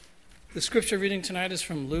The scripture reading tonight is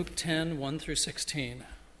from Luke 10, 1 through 16.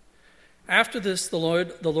 After this, the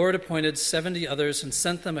Lord appointed 70 others and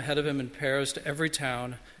sent them ahead of him in pairs to every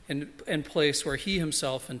town and place where he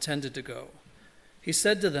himself intended to go. He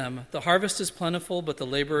said to them, "The harvest is plentiful, but the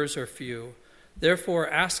laborers are few. Therefore,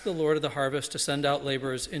 ask the Lord of the harvest to send out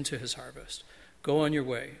laborers into his harvest. Go on your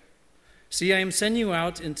way. See, I am sending you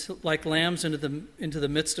out like lambs into the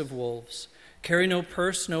midst of wolves. Carry no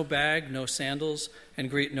purse, no bag, no sandals,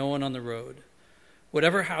 and greet no one on the road.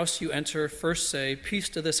 Whatever house you enter, first say, 'Peace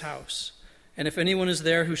to this house.' And if anyone is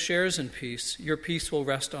there who shares in peace, your peace will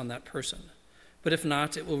rest on that person. But if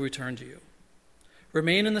not, it will return to you.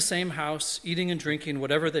 Remain in the same house, eating and drinking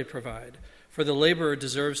whatever they provide, for the laborer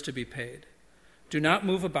deserves to be paid. Do not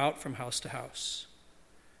move about from house to house.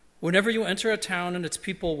 Whenever you enter a town and its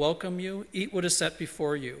people welcome you, eat what is set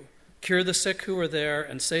before you. Cure the sick who are there,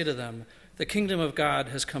 and say to them, 'The kingdom of God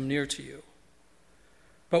has come near to you.'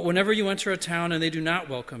 But whenever you enter a town and they do not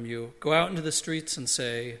welcome you, go out into the streets and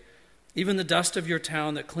say, 'Even the dust of your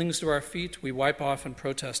town that clings to our feet we wipe off and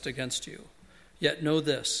protest against you. Yet know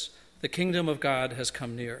this, the kingdom of God has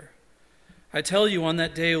come near. I tell you, on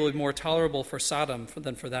that day it will be more tolerable for Sodom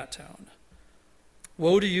than for that town.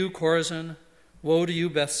 Woe to you, Chorazin! Woe to you,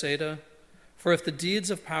 Bethsaida! For if the deeds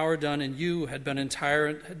of power done in you had done in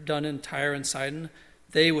Tyre and Sidon,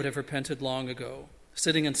 they would have repented long ago,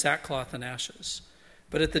 sitting in sackcloth and ashes.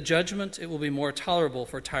 But at the judgment it will be more tolerable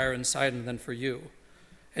for Tyre and Sidon than for you.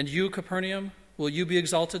 And you, Capernaum, will you be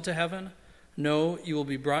exalted to heaven? No, you will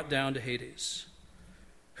be brought down to Hades.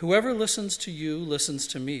 Whoever listens to you listens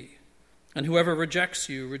to me, and whoever rejects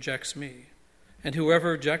you rejects me, and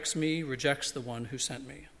whoever rejects me rejects the one who sent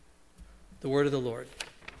me." The word of the Lord.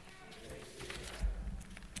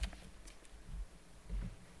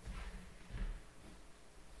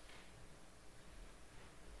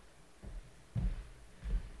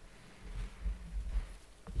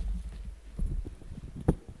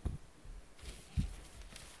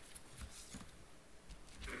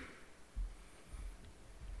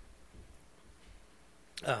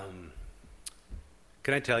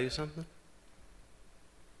 Can I tell you something?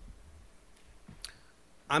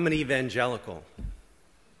 I'm an evangelical.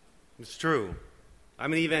 It's true.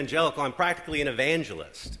 I'm an evangelical. I'm practically an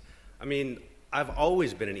evangelist. I mean, I've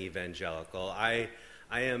always been an evangelical. I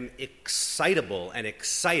am excitable and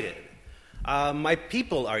excited. My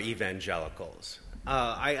people are evangelicals.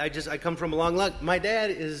 I come from a long line. My dad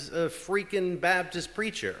is a freaking Baptist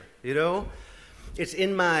preacher, you know? It's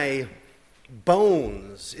in my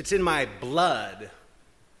bones. It's in my blood.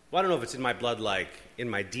 Well, I don't know if it's in my blood like in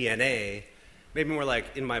my DNA. Maybe more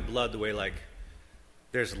like in my blood the way like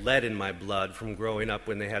there's lead in my blood from growing up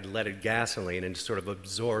when they had leaded gasoline and sort of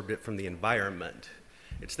absorbed it from the environment.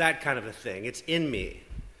 It's that kind of a thing. It's in me.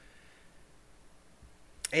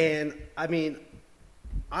 And I mean,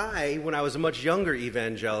 when I was a much younger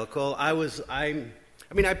evangelical, I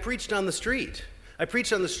preached on the street. I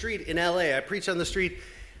preached on the street in LA. I preached on the street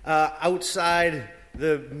outside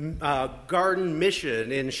the Garden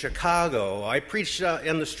Mission in Chicago. I preached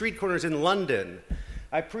on the street corners in London.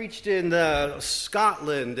 I preached in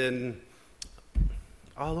Scotland and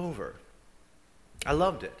all over. I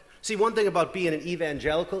loved it. See, one thing about being an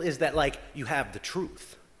evangelical is that, like, you have the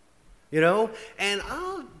truth, you know? And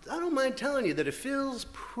I don't mind telling you that it feels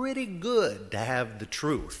pretty good to have the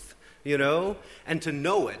truth, you know? And to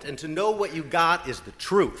know it, and to know what you got is the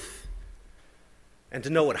truth. And to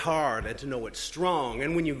know it hard, and to know it strong.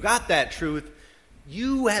 And when you got that truth,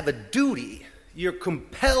 you have a duty. You're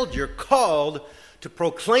compelled, you're called to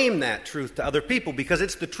proclaim that truth to other people because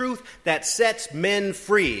it's the truth that sets men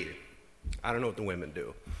free. I don't know what the women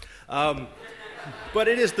do. But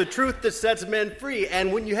it is the truth that sets men free.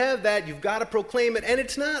 And when you have that, you've got to proclaim it. And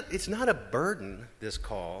it's not a burden, this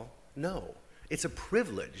call. No, it's a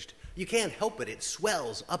privilege. You can't help it. It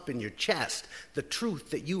swells up in your chest. The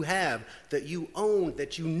truth that you have, that you own,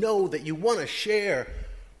 that you know, that you want to share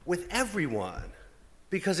with everyone.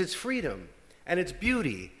 Because it's freedom and it's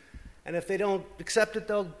beauty. And if they don't accept it,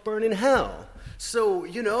 they'll burn in hell. So,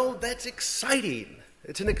 you know, that's exciting.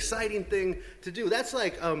 It's an exciting thing to do. That's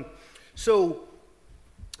like, when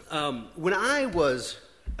I was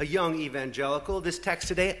a young evangelical, this text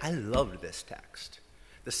today, I loved this text.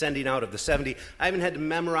 The sending out of the 70. I even had to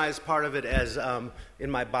memorize part of it as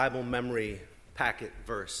in my Bible memory packet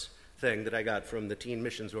verse thing that I got from the Teen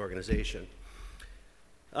Missions Organization.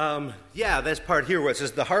 This part here where it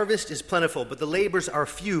says, "The harvest is plentiful, but the laborers are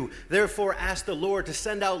few. Therefore ask the Lord to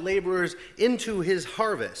send out laborers into his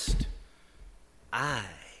harvest." I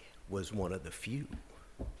was one of the few.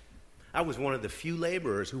 I was one of the few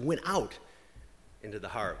laborers who went out into the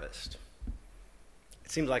harvest.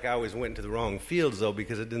 It seemed like I always went into the wrong fields, though,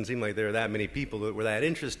 because it didn't seem like there were that many people that were that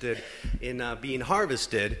interested in being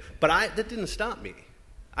harvested. But that didn't stop me.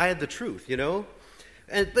 I had the truth, you know?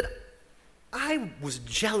 But I was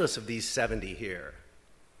jealous of these 70 here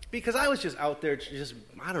because I was just out there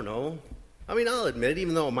I don't know. I mean, I'll admit it,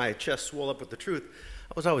 even though my chest swelled up with the truth,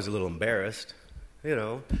 I was always a little embarrassed. You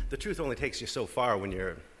know, the truth only takes you so far when you're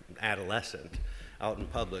an adolescent out in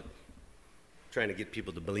public trying to get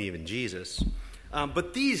people to believe in Jesus.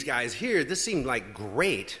 But these guys here, this seemed like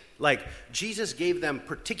great. Like Jesus gave them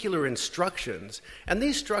particular instructions. And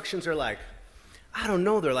these instructions are like, I don't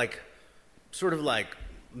know, they're like sort of like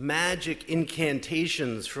magic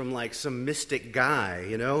incantations from like some mystic guy,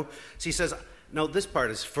 you know? So he says, no, this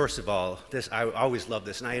part is, first of all, I always love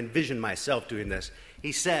this, and I envision myself doing this.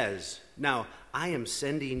 He says, now, I am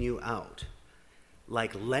sending you out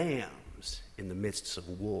like lambs in the midst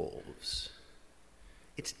of wolves.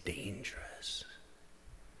 It's dangerous.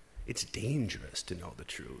 It's dangerous to know the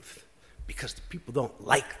truth because the people don't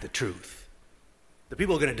like the truth. The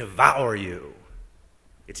people are going to devour you.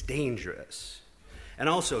 It's dangerous. And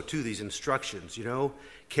also, too, these instructions, you know,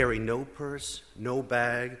 carry no purse, no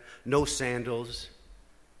bag, no sandals,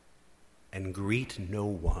 and greet no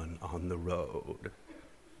one on the road.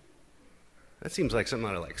 That seems like something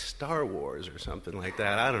out of like Star Wars or something like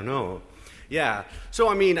that. I don't know. Yeah. So,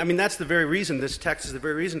 I mean, that's the very reason, this text is the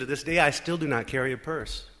very reason to this day I still do not carry a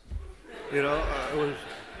purse. You know,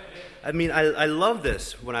 I love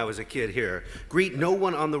this when I was a kid here. Greet no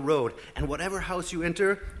one on the road, and whatever house you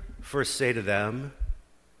enter, first say to them,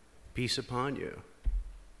 peace upon you.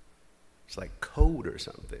 It's like code or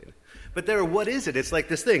something. But what is it? It's like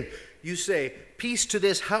this thing. You say, peace to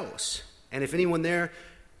this house. And if anyone there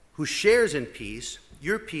who shares in peace,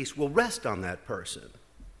 your peace will rest on that person.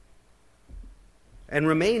 And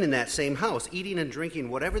remain in that same house, eating and drinking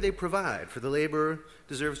whatever they provide, for the laborer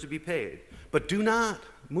deserves to be paid. But do not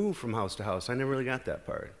move from house to house. I never really got that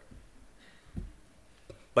part.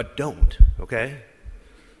 But don't, okay?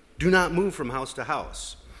 Do not move from house to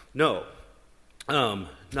house. No, not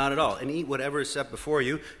at all. And eat whatever is set before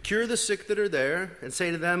you. Cure the sick that are there, and say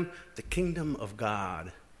to them, the kingdom of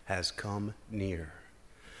God has come near.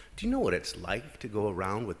 Do you know what it's like to go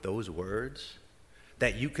around with those words?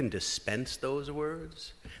 That you can dispense those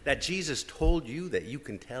words? That Jesus told you that you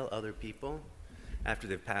can tell other people after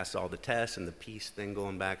they've passed all the tests and the peace thing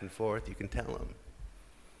going back and forth? You can tell them.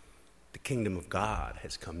 The kingdom of God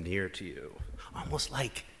has come near to you. Almost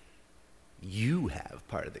like you have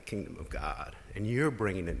part of the kingdom of God and you're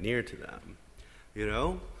bringing it near to them. You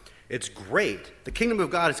know? It's great. The kingdom of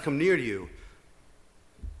God has come near to you.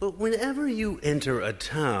 But whenever you enter a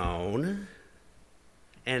town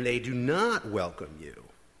and they do not welcome you,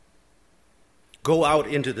 go out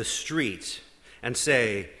into the streets and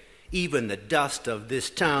say, even the dust of this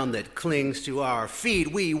town that clings to our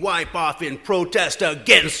feet, we wipe off in protest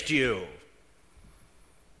against you.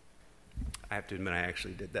 I have to admit, I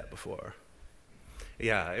actually did that before.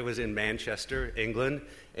 Yeah, it was in Manchester, England,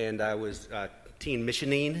 and I was teen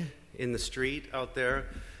missioning in the street out there.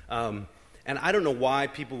 And I don't know why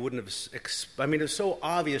people wouldn't have, it's so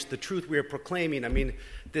obvious the truth we are proclaiming. I mean,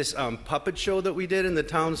 this puppet show that we did in the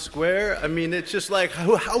town square, it's just like,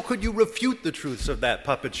 how could you refute the truths of that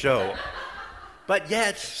puppet show? But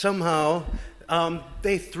yet, somehow,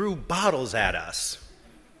 they threw bottles at us.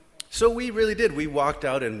 So we really did. We walked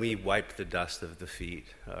out and we wiped the dust of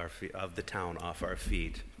of the town off our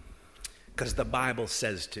feet. Because the Bible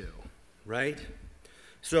says to, right?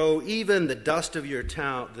 So even the dust of your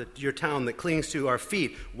town that clings to our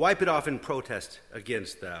feet, wipe it off in protest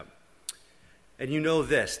against them. And you know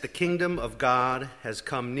this, the kingdom of God has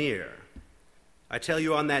come near. I tell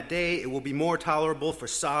you, on that day, it will be more tolerable for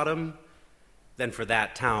Sodom than for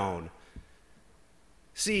that town.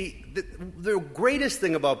 See, the greatest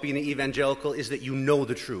thing about being an evangelical is that you know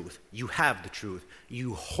the truth. You have the truth.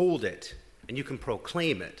 You hold it, and you can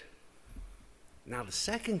proclaim it. Now, the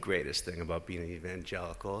second greatest thing about being an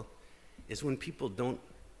evangelical is when people don't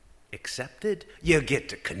accept it, you get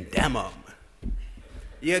to condemn them.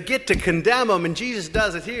 You get to condemn them, and Jesus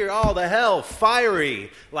does it here. All the hell,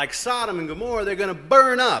 fiery, like Sodom and Gomorrah, they're going to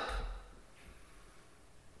burn up.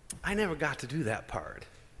 I never got to do that part.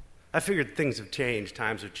 I figured things have changed,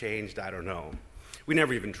 times have changed, I don't know. We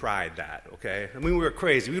never even tried that, okay? We were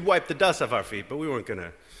crazy. We'd wipe the dust off our feet, but we weren't going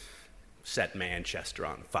to set Manchester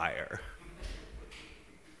on fire.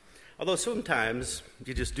 Although sometimes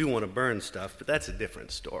you just do want to burn stuff, but that's a different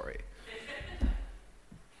story.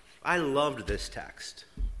 I loved this text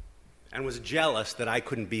and was jealous that I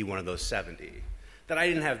couldn't be one of those 70, that I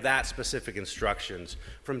didn't have that specific instructions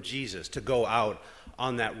from Jesus to go out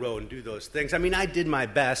on that road and do those things. I mean, I did my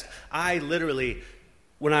best. I literally,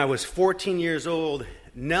 when I was 14 years old,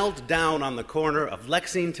 knelt down on the corner of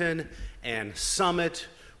Lexington and Summit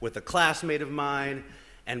with a classmate of mine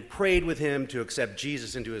and prayed with him to accept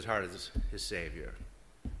Jesus into his heart as his Savior.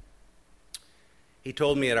 He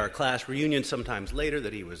told me at our class reunion sometimes later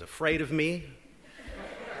that he was afraid of me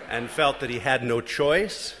and felt that he had no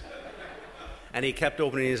choice. And he kept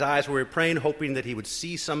opening his eyes while we were praying, hoping that he would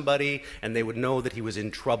see somebody and they would know that he was in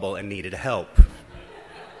trouble and needed help.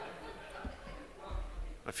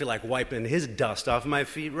 I feel like wiping his dust off my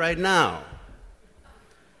feet right now.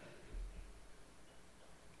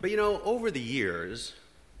 But over the years,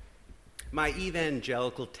 my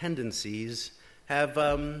evangelical tendencies have,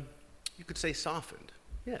 you could say, softened.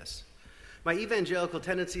 Yes. My evangelical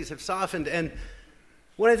tendencies have softened, and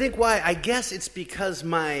when I think why, I guess it's because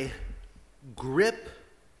my grip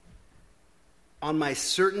on my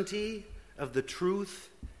certainty of the truth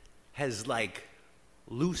has,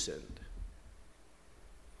 loosened.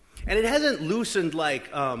 And it hasn't loosened like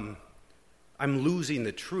I'm losing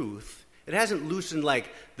the truth. It hasn't loosened like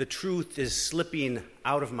the truth is slipping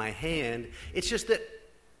out of my hand. It's just that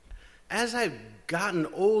as I've gotten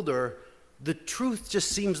older, the truth just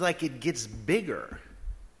seems like it gets bigger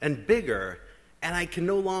and bigger, and I can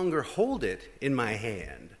no longer hold it in my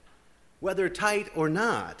hand. Whether tight or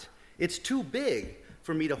not, it's too big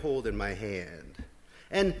for me to hold in my hand.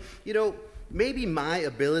 And, maybe my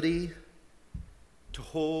ability to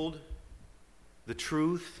hold the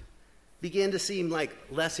truth began to seem like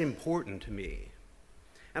less important to me.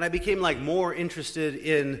 And I became more interested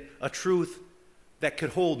in a truth that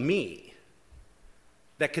could hold me,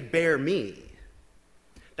 that could bear me,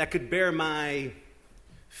 that could bear my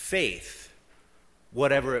faith,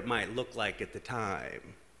 whatever it might look like at the time,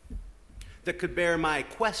 that could bear my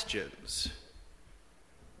questions.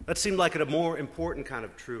 That seemed like a more important kind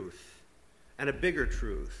of truth and a bigger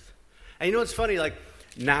truth. And it's funny,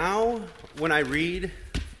 now when I read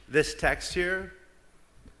this text here,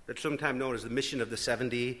 that's sometimes known as the mission of the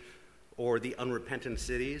 70 or the unrepentant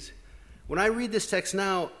cities, when I read this text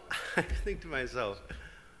now, I think to myself,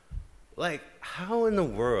 how in the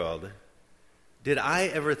world did I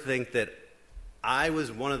ever think that I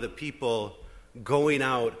was one of the people going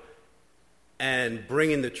out and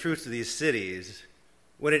bringing the truth to these cities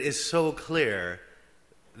when it is so clear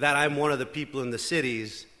that I'm one of the people in the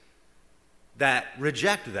cities that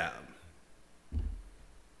reject them,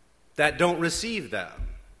 that don't receive them?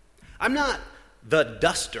 I'm not the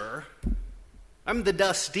duster. I'm the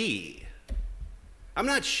dusty. I'm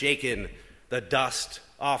not shaking the dust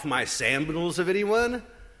off my sandals of anyone.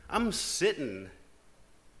 I'm sitting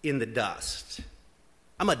in the dust.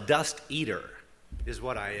 I'm a dust eater, is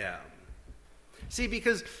what I am. See,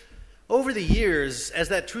 because over the years, as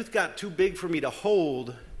that truth got too big for me to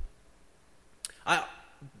hold, I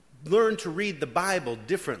learned to read the Bible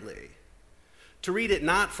differently. To read it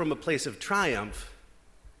not from a place of triumph,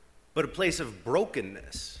 but a place of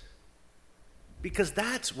brokenness. Because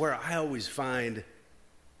that's where I always find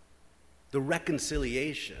the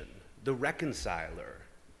reconciliation, the reconciler,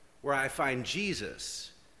 where I find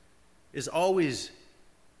Jesus is always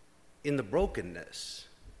in the brokenness.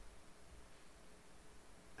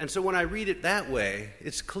 And so when I read it that way,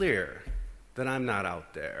 it's clear that I'm not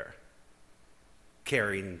out there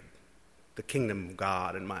carrying the kingdom of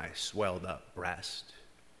God in my swelled up breast.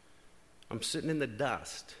 I'm sitting in the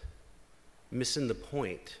dust, missing the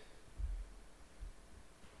point.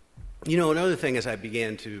 Another thing as I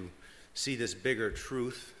began to see this bigger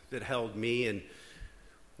truth that held me and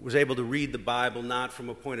was able to read the Bible not from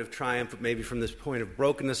a point of triumph, but maybe from this point of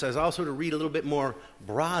brokenness, I was also to read a little bit more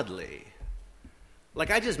broadly.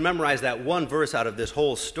 I just memorized that one verse out of this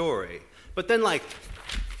whole story, but then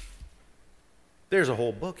there's a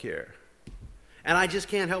whole book here. And I just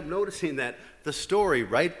can't help noticing that the story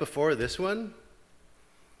right before this one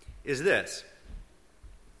is this.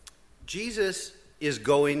 Jesus is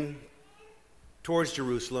going towards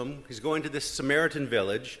Jerusalem. He's going to this Samaritan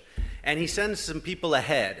village, and he sends some people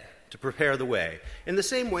ahead to prepare the way. In the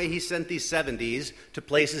same way he sent these 70s to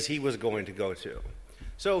places he was going to go to.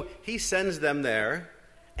 So he sends them there,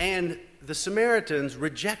 and the Samaritans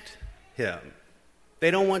reject him.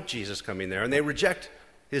 They don't want Jesus coming there, and they reject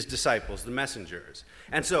his disciples, the messengers.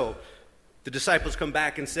 And so the disciples come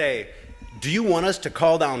back and say, "Do you want us to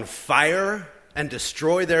call down fire and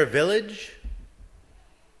destroy their village?"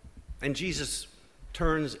 And Jesus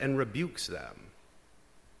turns and rebukes them.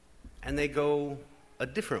 And they go a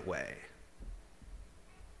different way.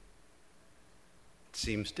 It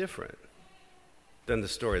seems different than the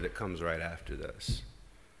story that comes right after this.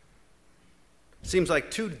 Seems like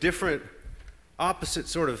two different, opposite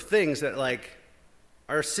sort of things that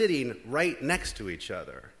are sitting right next to each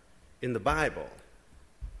other in the Bible.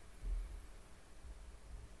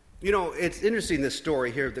 You know, it's interesting, this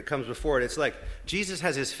story here that comes before it. It's like Jesus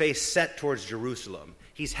has his face set towards Jerusalem.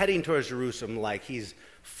 He's heading towards Jerusalem, like he's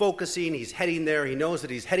focusing, he's heading there. He knows that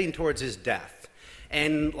he's heading towards his death.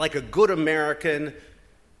 And like a good American,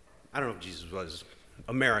 I don't know if Jesus was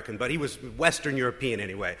American, but he was Western European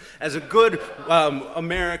anyway. As a good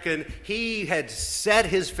American, he had set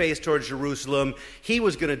his face towards Jerusalem. He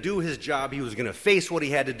was going to do his job. He was going to face what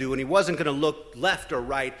he had to do, and he wasn't going to look left or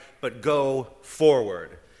right, but go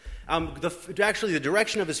forward. Actually, the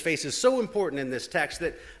direction of his face is so important in this text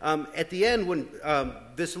that at the end, when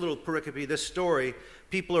this little pericope, this story,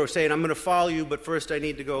 people are saying, I'm going to follow you, but first I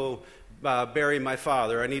need to go bury my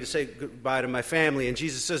father. I need to say goodbye to my family. And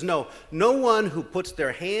Jesus says, no one who puts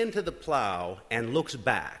their hand to the plow and looks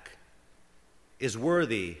back is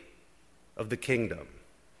worthy of the kingdom.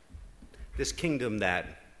 This kingdom that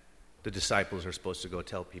the disciples are supposed to go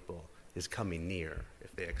tell people is coming near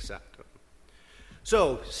if they accept him.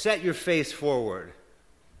 So, set your face forward.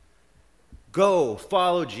 Go,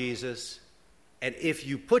 follow Jesus, and if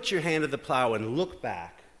you put your hand to the plow and look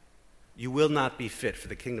back, you will not be fit for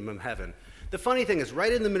the kingdom of heaven. The funny thing is,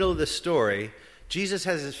 right in the middle of this story,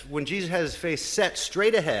 when Jesus has his face set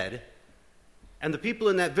straight ahead, and the people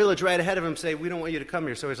in that village right ahead of him say, we don't want you to come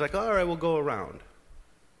here. So he's like, all right, we'll go around.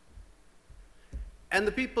 And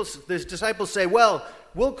the disciples say, well,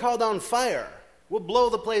 we'll call down fire. We'll blow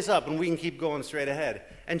the place up and we can keep going straight ahead.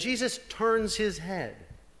 And Jesus turns his head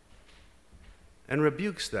and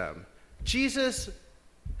rebukes them. Jesus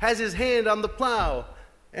has his hand on the plow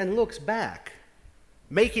and looks back,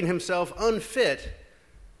 making himself unfit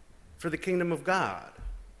for the kingdom of God.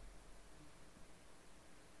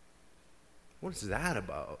 What is that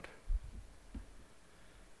about?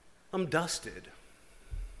 I'm dusted.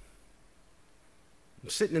 I'm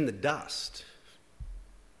sitting in the dust.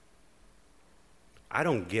 I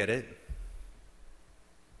don't get it.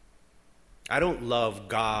 I don't love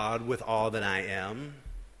God with all that I am.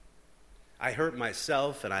 I hurt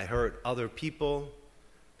myself and I hurt other people.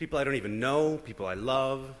 People I don't even know, people I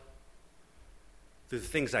love. Through the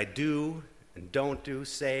things I do and don't do,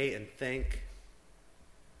 say and think.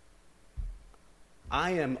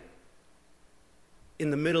 I am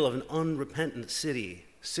in the middle of an unrepentant city,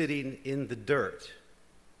 sitting in the dirt.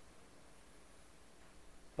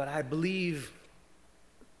 But I believe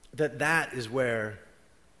that is where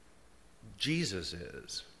Jesus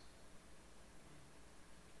is.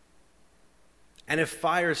 And if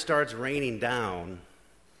fire starts raining down,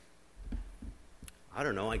 I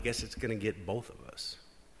don't know, I guess it's going to get both of us.